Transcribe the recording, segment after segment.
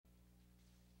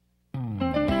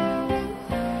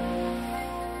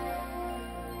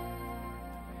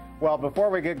Well, before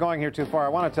we get going here too far, I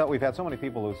want to tell, we've had so many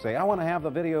people who say, I want to have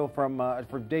the video from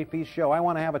for JP's show. I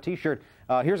want to have a T-shirt.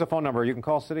 Here's a phone number. You can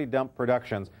call City Dump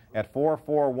Productions at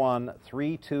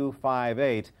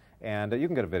 441-3258, and you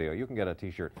can get a video. You can get a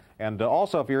T-shirt. And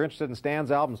also, if you're interested in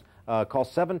Stan's albums, call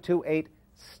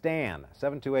 728-STAN.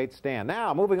 728-STAN.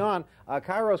 Now, moving on,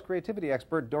 Kiro's creativity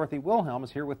expert, Dorothy Wilhelm,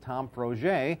 is here with Tom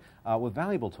Frogge with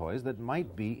valuable toys that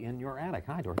might be in your attic.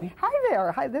 Hi, Dorothy. Hi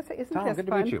there. Hi, isn't Tom, this good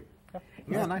fun? to meet you.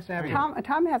 Yeah, nice to have you.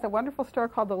 Tom has a wonderful store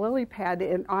called the Lily Pad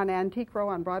on Antique Row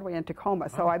on Broadway in Tacoma.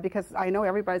 So because I know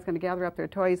everybody's going to gather up their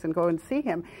toys and go and see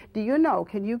him. Do you know,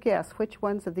 can you guess which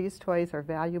ones of these toys are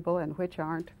valuable and which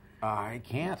aren't? I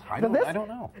can't. I don't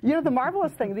know. You know, the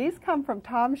marvelous thing, these come from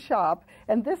Tom's shop,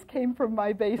 and this came from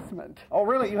my basement. Oh,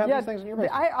 really? You have these things in your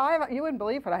basement? You wouldn't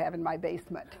believe what I have in my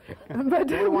basement. But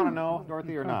do you want to know,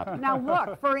 Dorothy, or not? Now,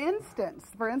 look, for instance,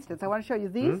 I want to show you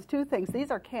these two things.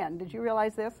 These are Ken. Did you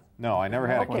realize this? No, I never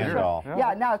had a Ken doll.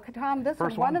 Yeah, now, Tom, this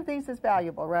one of these is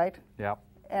valuable, right? Yep.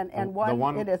 And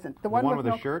one it isn't. The one with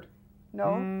the shirt?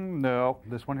 No. No,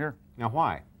 this one here. Now,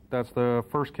 why? That's the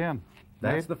first Ken.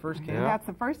 That's the first Ken? Yeah. That's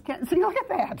the first Ken. See, look at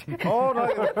that. Oh, no,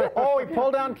 he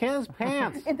pulled down Ken's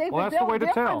pants. Well, that's the way to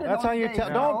tell. That's how you tell.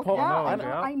 Don't pull.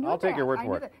 I'll take your word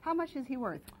for it. How much is he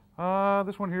worth?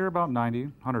 This one here, about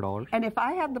 $100. And if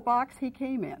I had the box he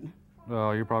came in?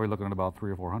 You're probably looking at about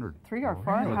 $300 or $400. $300 or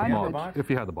 $400. If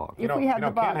you had the box. If we had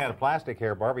the box. Ken had plastic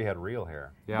hair. Barbie had real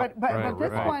hair. Yeah, but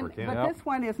this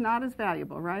one is not as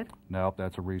valuable, right? Nope,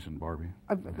 that's a recent Barbie.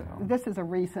 This is a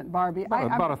recent Barbie.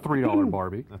 About a $3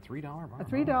 Barbie. A $3 Barbie. A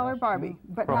 $3 Barbie.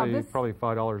 But probably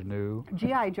 $5 new.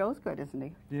 G.I. Joe's good, isn't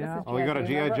he? Yeah. Oh, you got a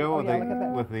G.I. Joe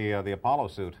with the Apollo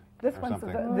suit. This one's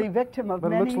the victim of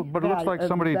many But it looks like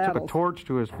somebody took a torch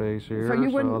to his face here. So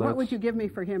what would you give me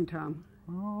for him, Tom?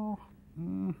 Oh,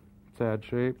 sad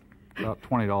shape. About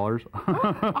 $20.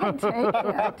 I'd take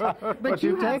it. But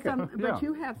you have some. But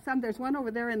you have some. There's one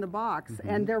over there in the box,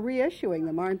 and they're reissuing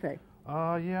them, aren't they?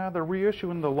 Yeah, they're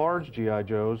reissuing the large GI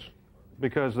Joes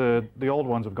because the old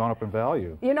ones have gone up in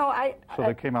value. You know, so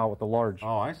they came out with the large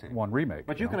one remake.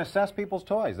 But you can assess people's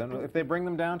toys, and if they bring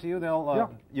them down to you,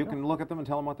 they'll you can look at them and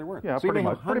tell them what they're worth. Yeah, so pretty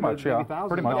much. Maybe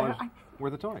 $1,000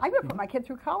 worth of toys. I'm going to put my kid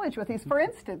through college with these. For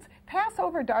instance, pass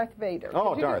over Darth Vader.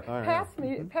 Oh, Darth. Pass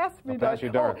me I'll Darth. Pass you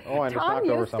Darth. Oh, I just Tom knocked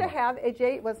over used to have a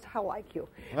how like you.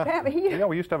 Yeah,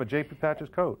 we used to have a JP Patches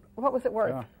coat. What was it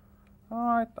worth? Yeah.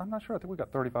 I'm not sure. I think we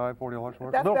got $35, $40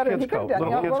 worth. That's better than he could have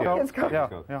done. Little kids coat.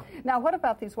 Yeah. Now, what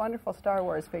about these wonderful Star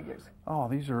Wars figures? Oh,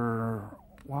 these are,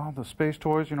 well, the space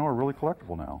toys, are really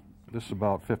collectible now. This is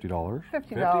about $50. $50.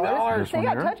 See,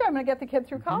 I told you I'm going to get the kid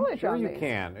through college on these. Sure you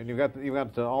can. And you've got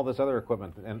all this other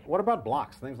equipment. And what about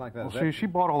blocks, things like that? Well, she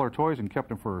bought all her toys and kept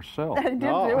them for herself. I did do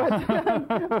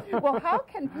it. Well, how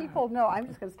can people know? I'm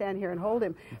just going to stand here and hold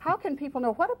him. How can people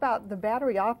know? What about the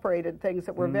battery-operated things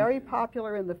that were very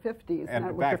popular in the 50s? And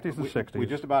in fact, 50s and 60s. We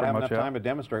just about have enough time to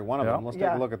demonstrate one of them. Let's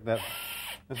take a look at that.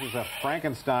 This is a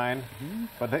Frankenstein,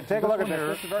 but take a look at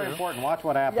this. This is very important. Watch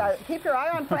what happens. Yeah, keep your eye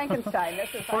on Frankenstein.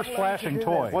 This is first flashing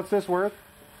toy. What's this worth?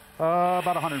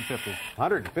 About $150.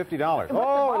 $150.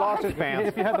 Oh, he lost his pants.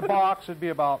 If you had the box, it'd be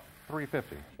about $350.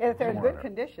 If they're in good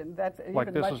condition, that's even much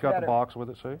better. Like this has got the box with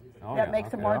it, see? Oh, that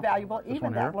makes it more valuable.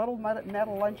 Even that little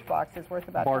metal lunchbox is worth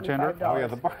about $25. Oh, yeah,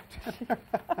 the bartender.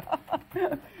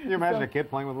 Can you imagine a kid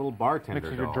playing with a little bartender?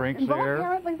 Mixes your drinks well, there.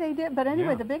 Apparently they did. But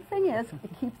anyway, the big thing is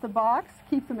it keeps the box,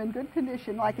 keeps them in good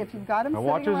condition. Like if you've got them now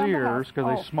watch his ears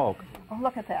because they smoke. Oh,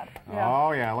 look at that. Yeah.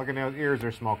 Oh, yeah, look at those ears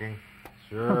are smoking.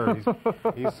 Sure,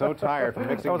 he's so tired from mixing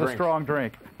drinks. That was a strong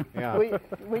drink. Yeah.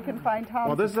 We can find Tom.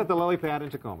 Well, this is at the Lily Pad in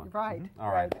Tacoma. Right.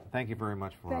 All right. Thank you very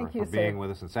much for being with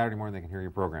us. And Saturday morning they can hear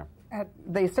your program.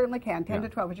 They certainly can, 10 to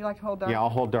 12. Would you like to hold Darth? Yeah, I'll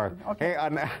hold Darth. Okay.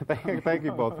 Hey, thank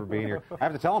you both for being here. I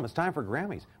have to tell them it's time for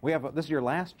Grammys. This is your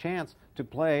last chance to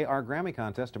play our Grammy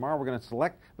contest. Tomorrow we're going to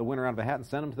select the winner out of a hat and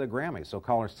send them to the Grammys. So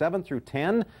callers 7 through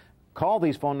 10. Call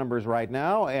these phone numbers right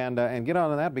now and get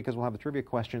on to that because we'll have the trivia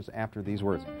questions after these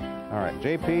words. All right,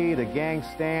 JP, the gang,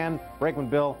 Stan, Brakeman,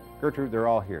 Bill, Gertrude, they're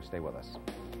all here. Stay with us.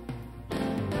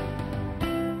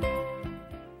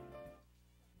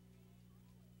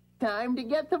 Time to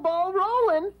get the ball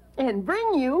rolling and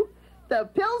bring you the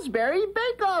Pillsbury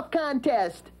Bake-Off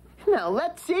Contest. Now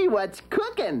let's see what's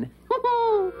cooking.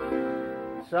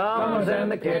 Someone's in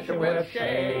the kitchen with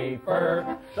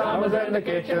Schaefer. Someone's in the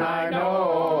kitchen, I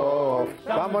know.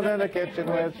 Someone's in the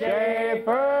kitchen with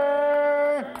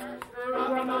Schaefer.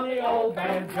 On the old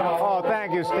banjo. Oh,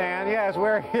 thank you, Stan. Yes,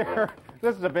 we're here.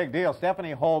 This is a big deal.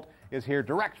 Stephanie Holt is here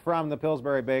direct from the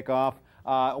Pillsbury Bake-Off.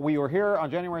 We were here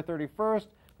on January 31st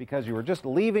because you were just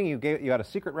leaving. You had a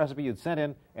secret recipe you'd sent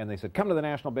in, and they said, come to the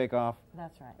National Bake Off.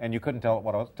 That's right. And you couldn't tell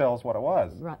us what it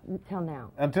was. Right, until now.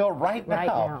 Until right now. Right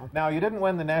now. Now, you didn't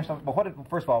win the National... But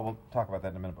first of all, we'll talk about that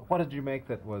in a minute. But what did you make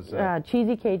that was...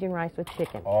 Cheesy Cajun rice with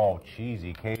chicken. Oh,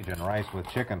 cheesy Cajun rice with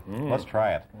chicken. Let's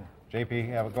try it.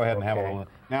 JP, go ahead and have a little...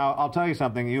 Now, I'll tell you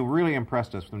something. You really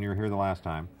impressed us when you were here the last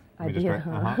time. I did,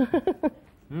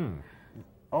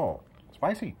 Oh,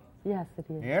 spicy. Yes, it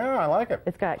is. Yeah, I like it.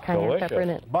 It's got cayenne pepper in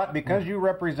it. But because you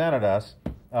represented us,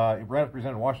 you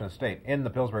represented Washington State in the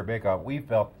Pillsbury Bake Off, we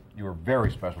felt you were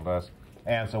very special to us.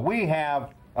 And so we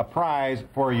have a prize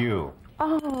for you.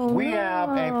 Oh, we have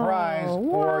a prize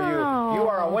for you. You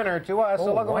are a winner to us.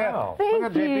 So look ahead. Thank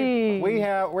look at you.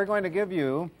 JP. We're going to give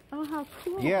you... Oh, how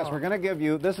cool. Yes, we're going to give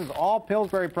you... This is all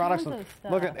Pillsbury products.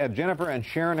 Look at Jennifer and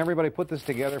Sharon. Everybody put this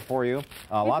together for you.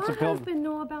 Lots of Does my husband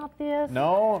know about this?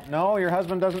 No, your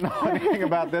husband doesn't know anything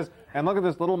about this. And look at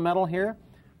this little medal here.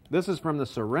 This is from the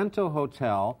Sorrento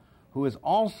Hotel, who is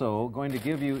also going to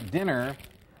give you dinner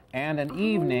and an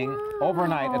evening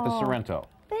overnight at the Sorrento.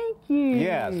 Thank you.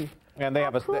 Yes. And they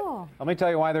have cool. let me tell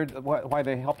you why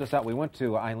they helped us out. We went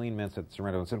to Eileen Mintz at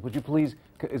Sorrento and said, would you please,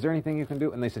 is there anything you can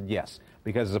do? And they said yes,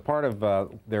 because as a part of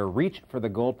their Reach for the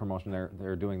Gold promotion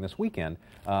they're doing this weekend,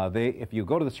 if you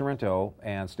go to the Sorrento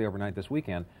and stay overnight this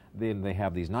weekend, then they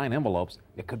have these 9 envelopes.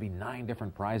 It could be 9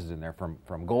 different prizes in there,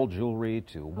 from gold jewelry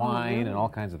to wine and all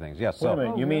kinds of things. Yes,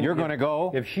 so you mean you're going to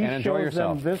go if she and enjoy shows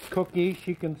yourself. them this cookie,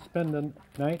 she can spend the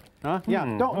night? Huh?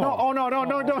 Yeah.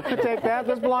 Don't take that.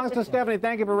 This belongs to Stephanie.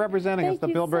 Thank you for representing us, the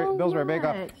Pillsbury Bake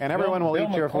Off. And everyone will eat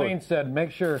your food. Bill McLean said, make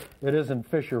sure it isn't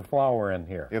Fisher flour in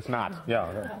here. It's not.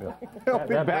 Yeah. We'll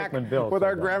be back with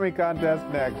our Grammy contest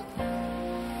next.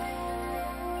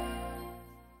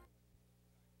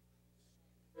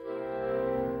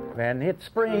 When it's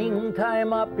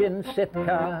springtime up in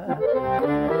Sitka,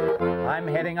 I'm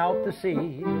heading out to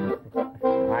sea.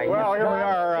 Well, here we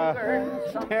are,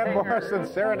 Stan Boreson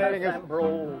serenading us.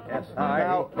 Yes,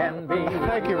 I can be.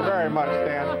 Thank you very much,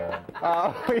 Stan.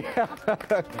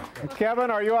 Kevin,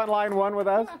 are you on line 1 with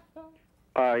us?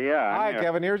 Yeah. Hi,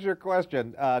 Kevin. Here's your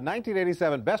question.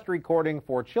 1987 Best Recording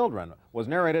for Children was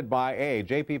narrated by A,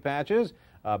 J.P. Patches,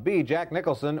 B, Jack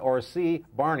Nicholson, or C,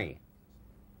 Barney.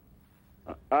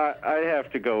 I'd have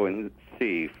to go and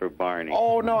C for Barney.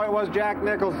 Oh, no, it was Jack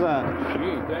Nicholson.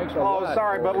 Gee, thanks a lot. Oh,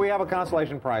 sorry, but we have a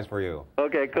consolation prize for you.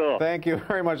 Okay, cool. Thank you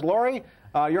very much. Lori,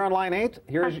 you're on line 8.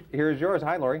 Here's yours.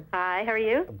 Hi, Lori. Hi, how are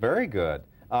you? Very good.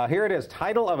 Here it is.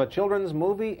 Title of a children's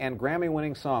movie and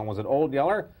Grammy-winning song. Was it Old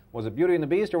Yeller? Was it Beauty and the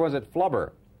Beast? Or was it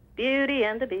Flubber? Beauty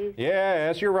and the Beast.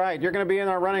 Yes, you're right. You're going to be in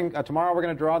our running. Tomorrow we're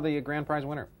going to draw the grand prize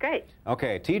winner. Great.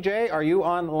 Okay, TJ, are you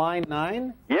on line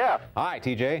 9? Yeah. Hi,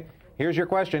 TJ. Here's your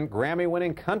question.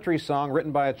 Grammy-winning country song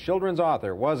written by a children's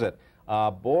author. Was it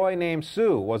A Boy Named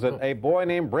Sue? Was it A Boy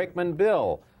Named Brakeman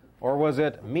Bill? Or was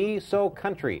it Me So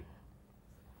Country?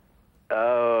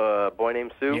 A Boy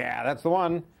Named Sue? Yeah, that's the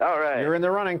one. All right. You're in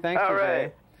the running. Thanks, All TJ.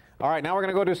 right. All right, now we're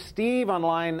going to go to Steve on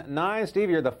line 9.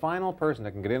 Steve, you're the final person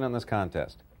that can get in on this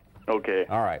contest. Okay.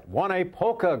 All right. Won a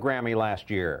polka Grammy last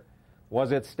year.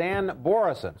 Was it Stan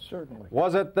Boreson? Certainly.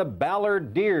 Was it the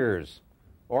Ballard Deers?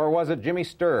 Or was it Jimmy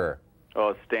Sturr?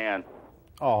 Oh, Stan.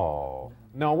 Oh,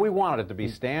 no, we wanted it to be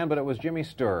Stan, but it was Jimmy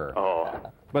Sturr.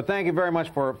 Oh. But thank you very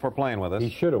much for playing with us. He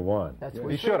should have won.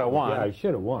 He should have won. Yeah, he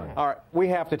should have won. All right, we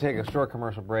have to take a short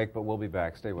commercial break, but we'll be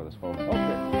back. Stay with us, folks.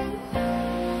 Okay.